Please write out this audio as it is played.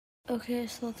Okay,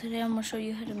 so today I'm gonna show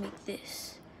you how to make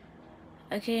this.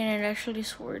 Okay, and it actually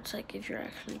squirts like if you're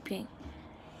actually peeing.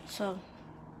 So,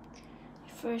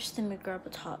 first let me grab a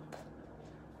top.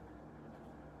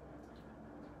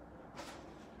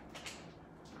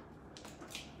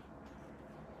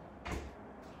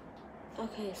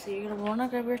 Okay, so you're gonna wanna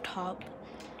grab your top,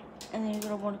 and then you're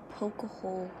gonna wanna poke a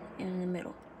hole in the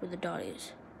middle where the dot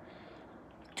is.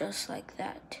 Just like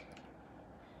that.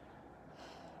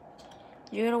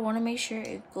 You're gonna wanna make sure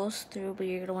it goes through, but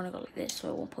you're gonna wanna go like this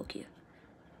so it won't poke you.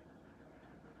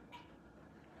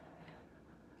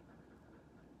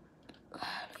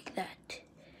 Like that.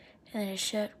 And then it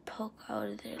should poke out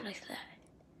of there like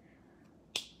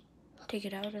that. Take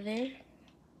it out of there.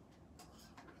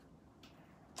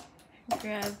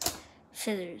 Grab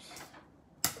scissors.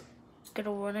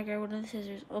 Gonna wanna grab one of the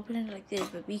scissors, open it like this,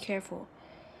 but be careful.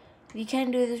 If you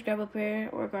can't do this, grab a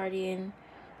parent or guardian,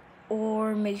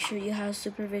 or make sure you have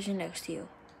supervision next to you.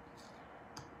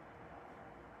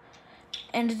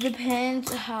 And it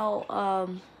depends how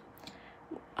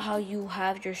you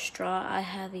have your straw. I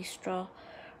have a straw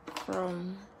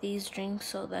from these drinks,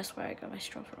 so that's where I got my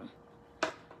straw from.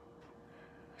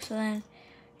 So then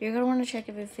you're gonna want to check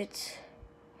if it fits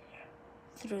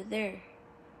through there.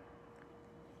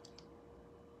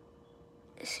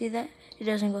 See that? It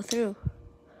doesn't go through.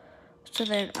 So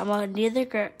then you're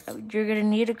gonna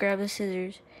need to grab the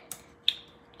scissors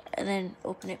and then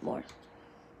open it more.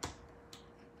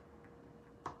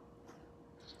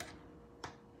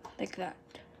 Like that.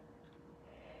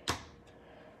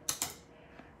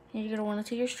 And you're gonna wanna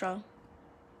take your straw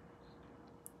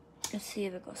and see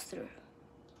if it goes through.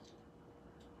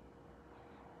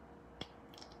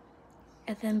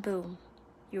 And then boom,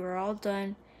 you are all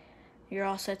done. You're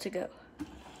all set to go.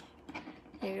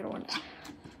 You're gonna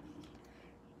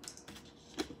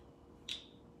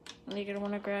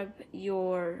wanna grab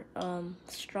your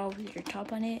straw with your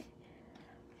top on it.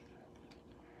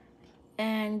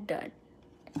 And done.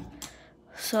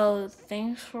 So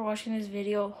thanks for watching this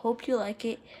video. Hope you like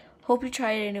it. Hope you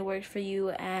try it and it works for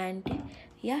you. And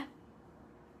yeah,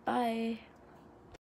 bye.